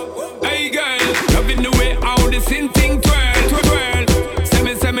 Hey girl, loving the way how the sin thing twirl.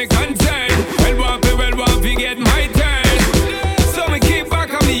 Say me concerned. Well want to get my turn. So me keep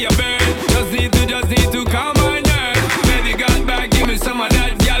back on me a burn. Just need to calm my nerve. Baby girl back, give me some of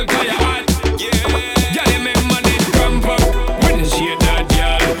that girl, cause you hot. Yeah, girl, you make my neck cramp up. When you shade that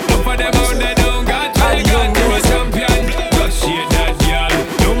girl, up for them out there don't got what you got, you a champion. Just shade that girl,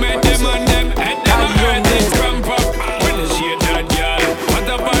 you make them and them, and them a hurt it cramp up. When you shade that girl, hot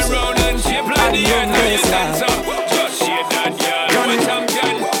up and round and shape like the earth, how you dance up. Just shade that girl, you a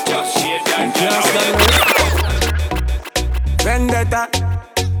champion. Just shade that girl. Vendetta,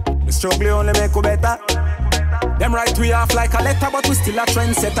 the struggle only make you better. Them write we off like a letter, but we still a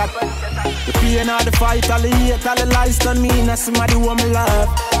trendsetter. The pain of the fight, all the hate, all the lies done me, and somebody who me love.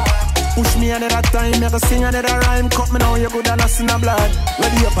 Push me another time, make a sing another rhyme. Cut me now, you good and a sin of blood.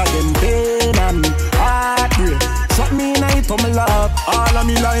 Ready up again, pain and heartbreak. Shot me in a hit on me love. All of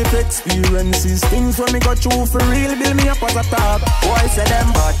me life experiences, things when me go through for real, build me up as a top. Boy say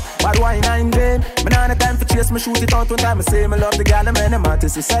them bad wine I'm game. Me nah no time for chase, me shoot it out one time. I say me love the girl, the man, them heart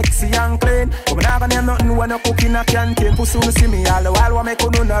is sexy and clean. But me nah gonna name nothing when I cook in a canteen. Pussy me see me all the while, what make you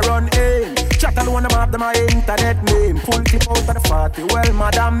no run in. Chat alone, them have them my internet name. Full tip out of the 40, well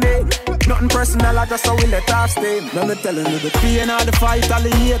madam me. Nothing personal, I just how we let off steam. Let me telling you the pain of the fight, all the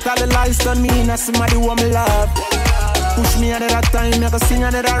hate, all the lies done me, and somebody who me love. Push me another time, make a sing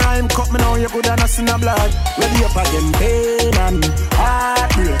another rhyme. Cut me now, you good and a sin of blood. Ready up again, pain and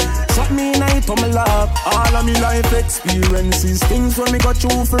heartbreak. Shot me night on my lap. All of me life experiences, things when me got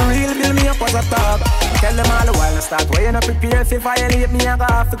through for real, build me up as a top. Tell them all the while I start weighing up prepare. If you violate me, I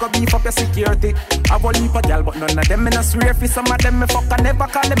got to go beef up your security. I will leave a girl, but none of them in a swear for some of them me fuck. I never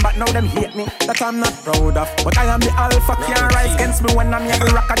call them, but now them hate me. That I'm not proud of, but I am the alpha. Can't rise against me when I'm here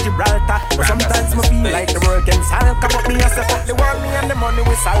the rock of Gibraltar. But sometimes me feel like the world can salve. Come up me and say fuck the world, me and the money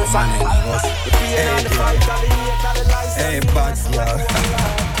with salsa. Hey, bad love.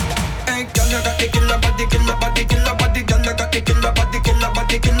 Hey, girl, you got the killer body, killer body, killer body. Girl, you got the killer body, killer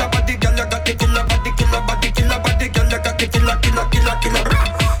body, killer body. Girl, you got the killer body, killer body, killer body. Girl, you got the killer, killer, killer, killer.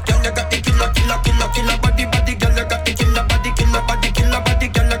 Girl, you got the killer, killer, killer, killer body, body. Girl, you got the killer body, killer body, killer body.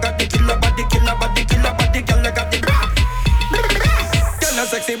 Girl, you got the killer body, killer body, killer body. Girl, you got the girl, a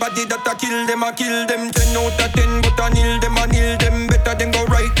sexy body that a kill them, a kill them. 10 out of 10, but a nil them, a nil them. Better than go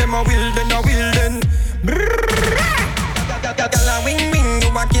right them, a will then, a will then. Girl, a wing wing,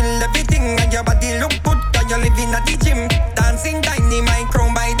 you a kill everything, and your body look good, 'cause you living at the gym. Dancing dynamite,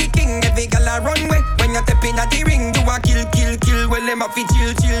 crowned by the king. Every girl a run way when you step in at the ring. You a kill, kill, kill. Well, them a fi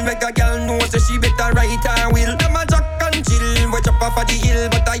chill, chill. Make a girl know so she better ride her wheel. Them a jack and chill, we jump off of the hill,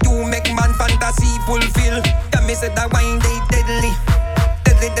 but a you make man fantasy fulfill. Tell me say that wine they deadly,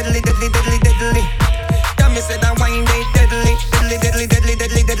 deadly, deadly, deadly, deadly, deadly. Tell me say that wine they deadly, deadly, deadly, deadly,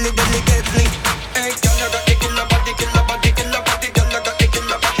 deadly, deadly, deadly, deadly. Hey, girl, you got the killer body, killer body, killer body. Girl, you got the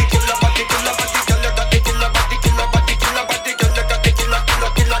killer body, killer body, killer body. Girl, you got the killer body, killer body, killer body. Girl, you got the killer,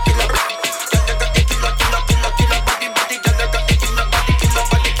 killer, killer, killer. Girl, you got the killer, killer, killer, killer body, body. Girl, you got the killer body, killer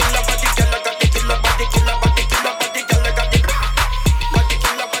body, killer body. Girl, you got the killer body, killer body, killer body. Girl, you got the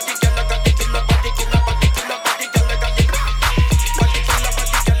body, killer body. Girl, you got the killer body, killer body, killer body. Girl, you got the body, killer body,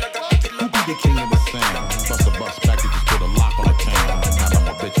 girl, you got the killer. Who be the king of the sound? Bust a bus back to just put a lock on the town. Now them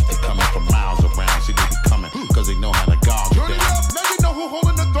more bitches be coming from miles around. See they be coming, 'cause they know how to guard you Turn it down. up, now you know who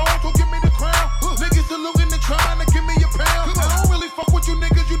holding the throne, so give me the crown. Niggas saluting and trying to give me a pound. I don't really fuck with you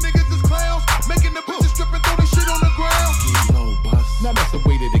niggas is clowns. Making the bitches strip and throw this shit on the ground. Now that's the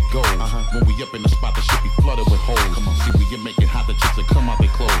way that it goes. When we up in the spot, the shit be flooded with holes. See, we get making hot, the chicks that come out they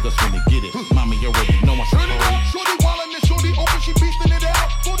clothes. That's when they get it. Mommy, you already know I Turn it up, shorty wildin' and shorty open, she beastin' it out.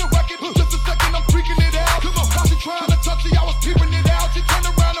 For the record, just a second, I'm freaking it out. How she trying to touch it, I was peeping it out. She turned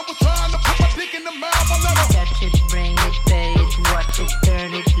around and was trying to put my dick in the mouth. I let her touch it, bring it, pay it, watch it,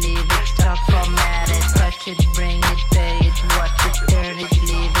 turn it, leave it, stop, format it. Touch it, bring it, pay it, watch it, turn it,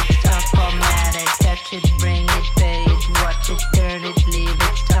 leave it, stop, format it. Touch it, bring it, pay it, watch it, turn it, leave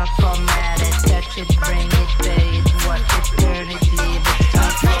it, stop, format it. Touch it, bring it, pay it, watch it, turn it, leave it,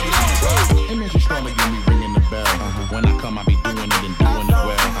 stop, format it. And then she started give me ringing the bell. When I come, I be doing it and doing it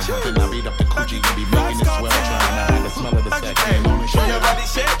well. Then I beat up the coochie and be making it swell. Trying to hide the smell of the sex. Ain't on the show. your body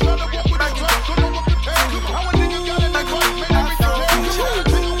shake, trying to walk with the drop, so don't look at that. How a nigga got it like right, man, everything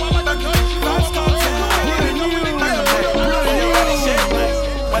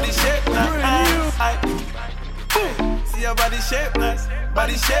Body shape nice, see your body shape nice,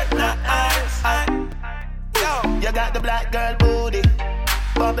 body shape nice. Yo, you got the black girl booty,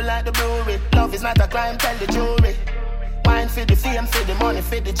 bubble like the brewery. Love is not a crime, tell the jury. Wine for the fame, for the money,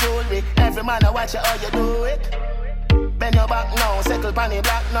 for the jewelry. Every man I watch you how you do it. Bend your back now, settle pan the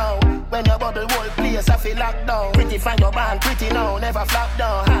black now. When your bubble whole place I feel locked down. Pretty find your band, pretty now, never flop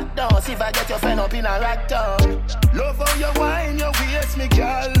down. Hot down, see if I get your friend up in a rack down. Love how you wine, your waist, me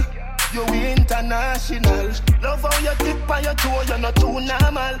girl. You international. Love how you tip on your toe, you're not too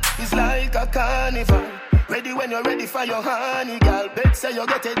normal. It's like a carnival. Ready when you're ready for your honey, girl. Bet say you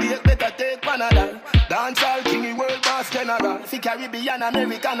get a date, better take Panadol. Dance all King, world boss general. Fi Caribbean,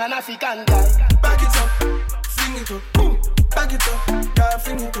 American and African guy. Back it up, fling it up, boom. Back it up, girl,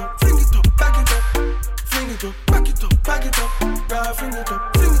 fling it up, back it up, fling it up, back it up, back it up, girl, fling it up,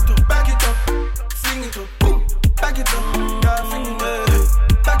 back it up, fling it up, boom. Back it up, girl, fling it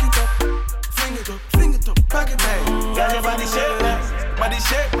up, back it up, fling it up, back it up. Girl, your body shape nice, body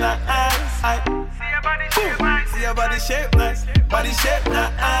shape nice. See your body shape nice, body shape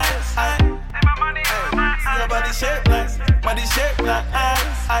nice. See your body shape nice, body shape nice.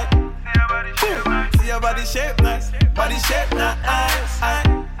 See your body shape nice, body shape nice.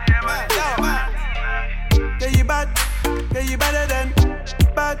 Yeah, you bad, yeah, you better than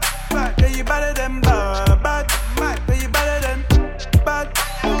bad, bad, yeah, you better than bad, bad, yeah, you better than bad.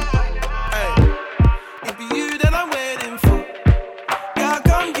 Hey, it be you that I'm waiting for. Girl,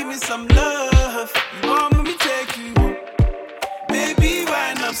 come give me some love. You want me to take you home? Baby,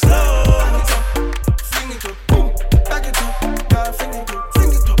 wind up slow. Back it up, fling it up, boom. Back it up, girl, fling it up,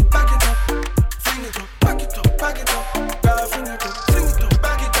 back it up, fling it up, back it up, back it up, girl, fling it up, back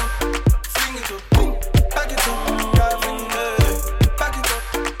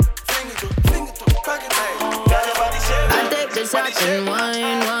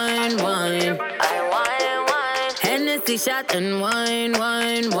wine, wine, wine. I wine, wine. Hennessy shot and wine,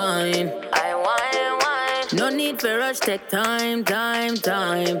 wine, wine. I wine, wine. No need for rush, take time, time,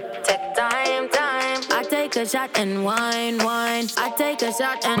 time. Take time, time. I take a shot and wine, wine. I take a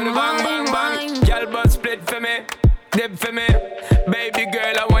shot and bang, wine, bang, wine. bang. Girl, but split for me, dip for me. Baby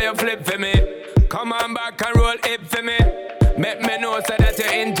girl, I want you flip for me. Come on back and roll it for me. Make me know so that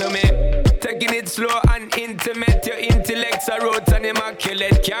you're into me. Taking it slow and intimate. Your intellect's a roots and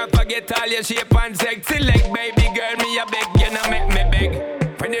immaculate. Can't forget all your shape and sexy leg. Baby girl, me a beg, you know make me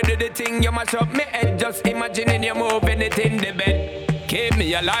beg. When you do the thing, you mash up me head. Just imagining you moving it in the bed. Keep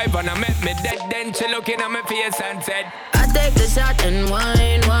me alive and I make me dead. Then she looking at my face and said, I take the shot and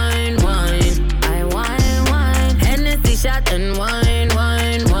wine, wine, wine. I wine, wine. Hennessy shot and wine,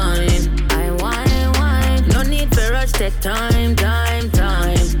 wine, wine. I wine, wine. No need for rush, take time, time,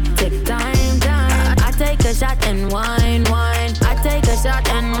 time. Take time, time. I take a shot and wine, wine. I take a shot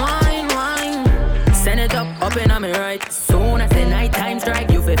and wine, wine. Send it up in on me right. Soon as the night time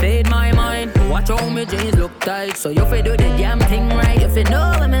strike, you fi fade my mind. Watch how me jeans look tight, so you fi do the damn thing right. If you know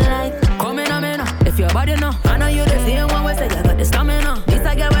what me like, come in on me now. If your body know, I know you the same one we say you got the stamina. This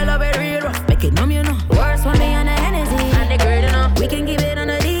I get well love it real rough, make it numb you know. Worse for me and the Hennessy and the girl you know. We can keep it on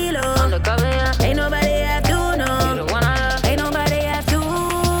the deal, on the cover, yeah. Ain't nobody have to know. You the one I love. Ain't nobody have to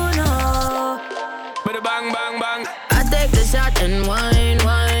know. but bang, bang, bang. I take the shot and wine,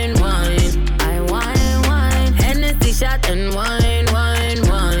 wine, wine. I wine, wine. Hennessy shot and wine, wine,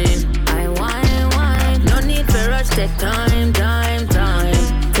 wine. I wine, wine. No need for rush, take time, time, time.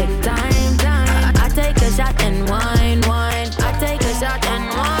 Take time, time. I take a shot and wine, wine. I take a shot and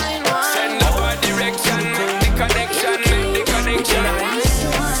wine, wine. Send up our direction, make the connection, make the connection.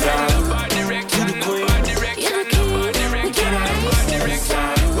 Send up our direction, up our direction, up our direction, up our direction.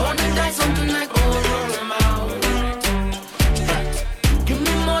 Wanna die something like roll them out. Give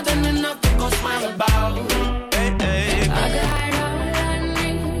me more than enough to go smile about. I got all I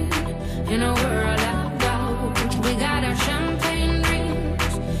need in a world of gold. We got our champagne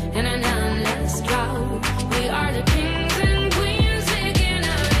drinks and an endless drought. We are the kings and queens taking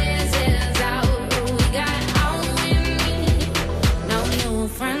our faces out. We got all we need. No new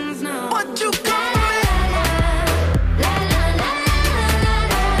friends, no. What you call me?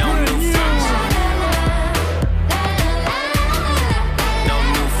 No new friends. No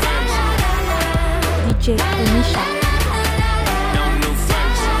new friends. DJ Onisha. No new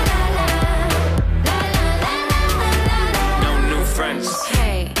friends. No new friends.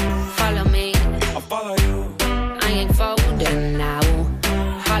 Hey, follow me. I follow you, I ain't folding now.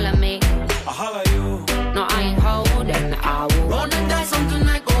 Follow me. I holler you. No, I ain't holding out. Wanna die something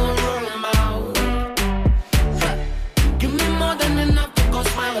like roll them out. Give me more than enough to go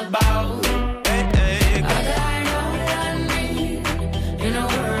smile about. I got all I need in a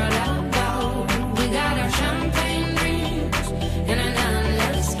world of gold. We got our champagne drinks and an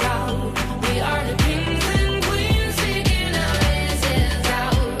endless drought. We are the kings and queens taking our faces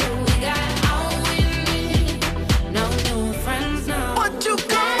out. We got all we need. No new friends, no. What you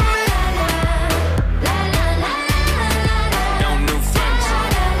call me? No new friends.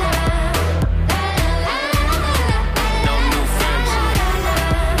 No new friends.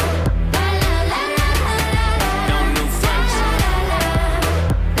 No new friends.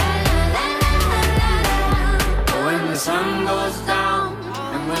 When the sun goes down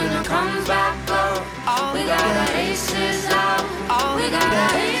and when it comes back up, we got our aces out. We got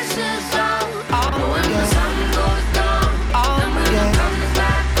our aces out. When the sun goes down and when it comes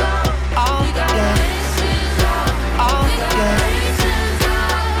back up, we got our aces out. We got our aces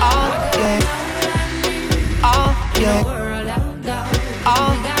out. In a world of gold,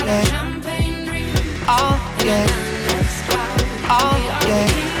 we got our champagne drinks and an endless drought. We are the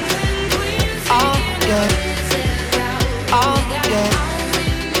kings and queens taking our faces out. We got all we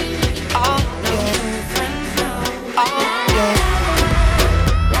need. No new friends,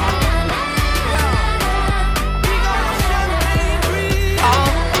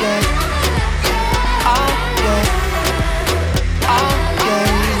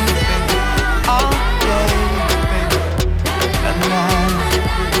 no.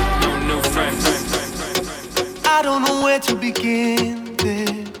 No new friends. I don't know where to begin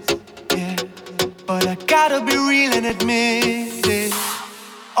this, yeah. But I gotta be real and admit it.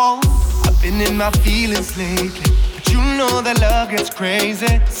 Oh, I've been in my feelings lately, but you know that love gets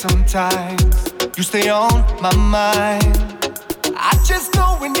crazy sometimes. You stay on my mind. I just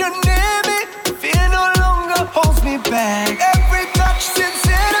know when you're near me, fear no longer holds me back. Every touch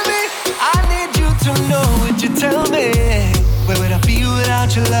sincere to me. I need you to know. Would you tell me, where would I be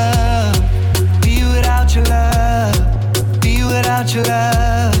without your love? Be without your love. Be without your love.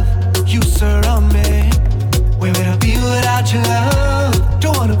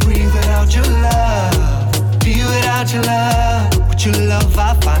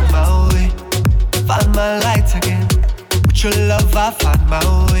 my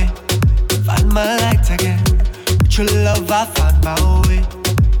way. Find my light again. With your love, I find my way.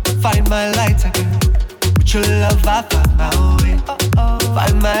 Find my light again. With your love, I find my way.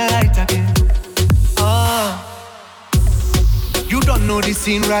 Find my light again. You don't know the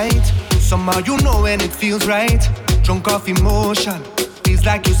scene right. Somehow you know when it feels right. Drunk off emotion. Feels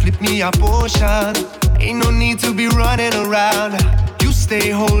like you slipped me a potion. Ain't no need to be running around. You stay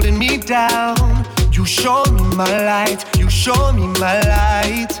holding me down. You show me my light. You show me my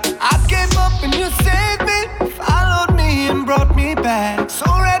light. I gave up and you saved me. Followed me and brought me back. So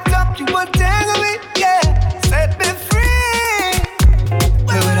wrapped up you untangled me. Yeah, set me free.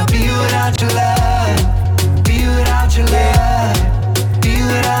 Where would I be without your love? Be without your love. Be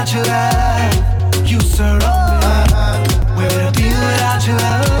without your love. You surround me. Where would I be without your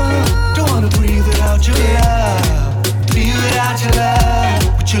love? Don't wanna breathe without your love. Be without your love.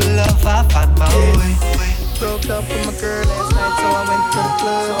 With your love I find my way. Broke up with my girl last night, so I went to the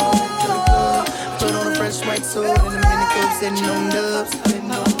club. Put on a fresh white suit and a mini coupe, sitting on dubs.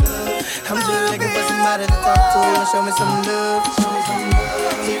 I'm just looking for somebody to talk to and show me some love.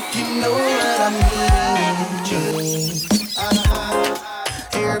 If you know what I mean.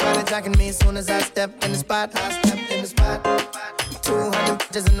 Everybody jacking me as soon as I step in the spot. 200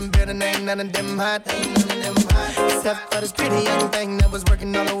 bitches in the building, ain't none of them hot. Except for this pretty young thing that was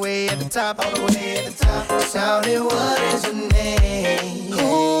working all the way at the top. Shouted, what is your name?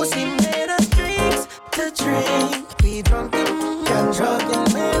 Ooh, she made us drinks to drink. We drunk and got drunk,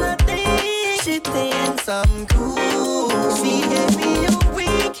 and man, I think she thinks I'm cool. She gave me a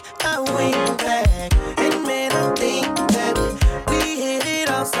week, I went back, and man, I think that we hit it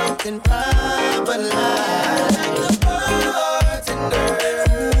on something proper like the bartender.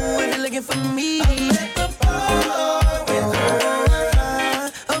 Ooh, if you're looking for me, I'm at the bar with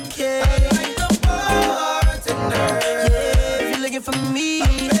her. Okay, like the bartender. Yeah, if you're looking for me, I'm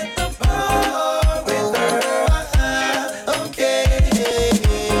at the bar with her. Okay,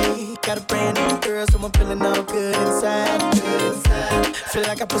 got a brand new girl, so I'm feeling all good inside. Feel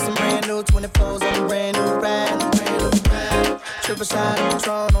like I put some brand new 24s on a brand new ride. Triple shot of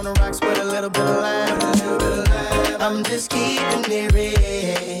Patron on the rocks with a little bit of lime. I'm just keeping it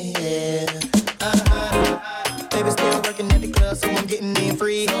real. Baby still working at the club, so I'm getting in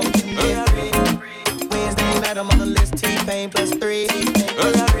free. Wednesday night I'm on the list, T-Pain plus 3.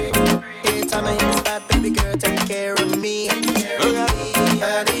 Every time I hit the spot, baby girl take care of me.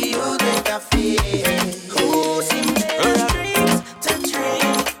 How do you think I feel? Ooh, she made us drinks to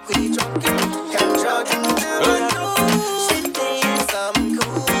drink. We drunk and got drunk and now I know she thinks I'm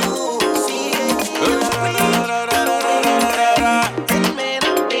cool. She ain't me and man, I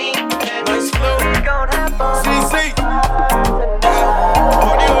think that nice flow gon' have fun. CC.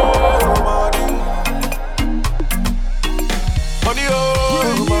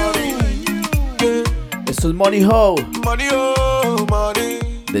 Esto es Money Ho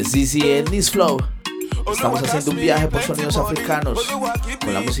de Zizi en This Flow. Estamos haciendo un viaje por sonidos africanos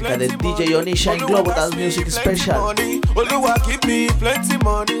con la música de DJ Onisha en Globo Dance Music Special. Oluwa give me plenty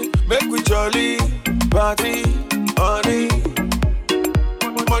money, make we jolly, party, honey.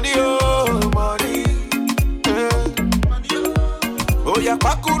 Money, oh, money. Oh, yeah,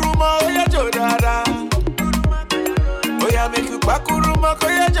 pakuruma, oh, yeah, jodada. Oh, yeah, make you pakuruma, oh,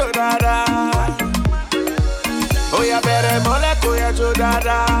 yeah, jodada. Oh, yeah, better molek, oh, yeah,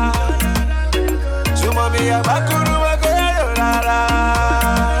 jodada. Mami, ya bakuruma koya yorara.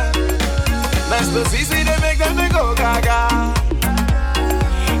 Nice to see they make them they go gaga.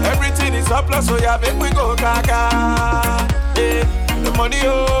 Everything is up plus, so yeah, make we go gaga. Yeah, the money,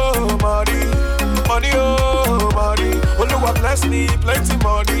 oh, money. Money, oh, money. Oluwa bless me, plenty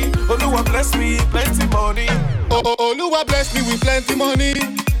money. Oluwa bless me, plenty money. Oluwa bless me with plenty money.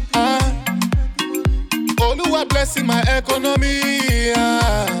 Oluwa blessing my economy.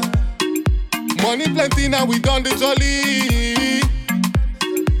 Money plenty now, we done the jolly.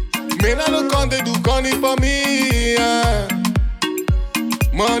 Man, I don't come, they do gunny for me.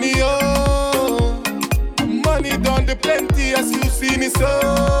 Money, oh, money done the plenty as you see me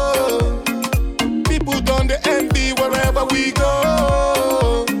so. People done the envy wherever we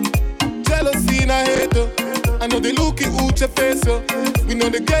go. Jealousy na hate, I know they look at Uche face, so we know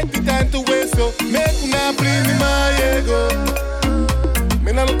they get the time to waste, so make una bring me my ego.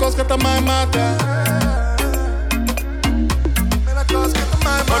 Me na no cause kata my matter. Me na cause kata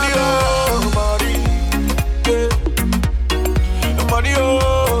my money, oh, money. Yeah. Money,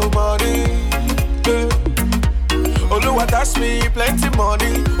 oh, money. Yeah. Oluwa dash me plenty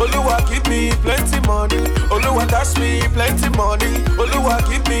money. Oluwa give me plenty money. Oluwa dash me plenty money. Oluwa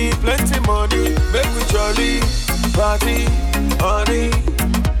give me plenty money. Make we jolly, party, Money,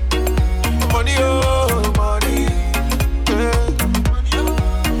 money, oh, money. Yeah.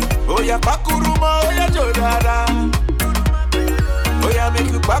 Oh, yeah, Pakuruma, oh, yeah, Jodara. Oh, yeah,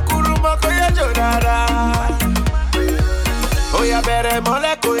 make you Pakuruma, oh, yeah, Jodara. Oh, yeah, Bere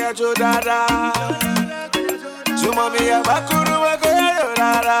Molek, oh, yeah, Jodara. Sumami, yeah, Pakuruma, oh, yeah,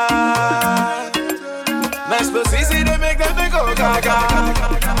 Jodara. Nice plus easy, they make them go gaga.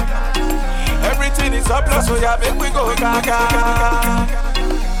 Everything is up, so yeah, make we go gaga.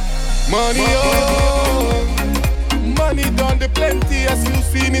 Money, oh, money done the plenty as you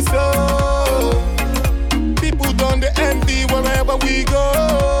see me so. People done the envy wherever we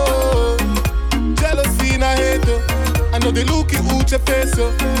go. Jealousy and hate, I know they look at your face, so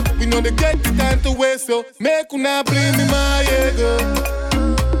we know they get the time to waste, so make una blame me my ego.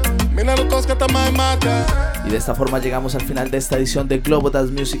 Me no toscata my matter. Y de esta forma llegamos al final de esta edición de Globo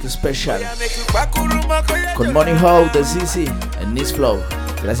Dance Music Special con Money How de Zizi en Nice Flow.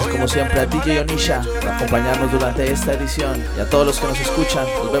 Gracias como siempre a DJ Onisha por acompañarnos durante esta edición y a todos los que nos escuchan.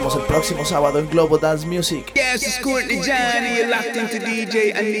 Nos vemos el próximo sábado en Globo Dance Music. Yes, it's Courtney Johnny, you're locked into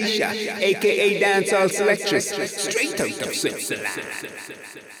DJ Anisha, aka Dancehall Selectress, straight out of Switzerland.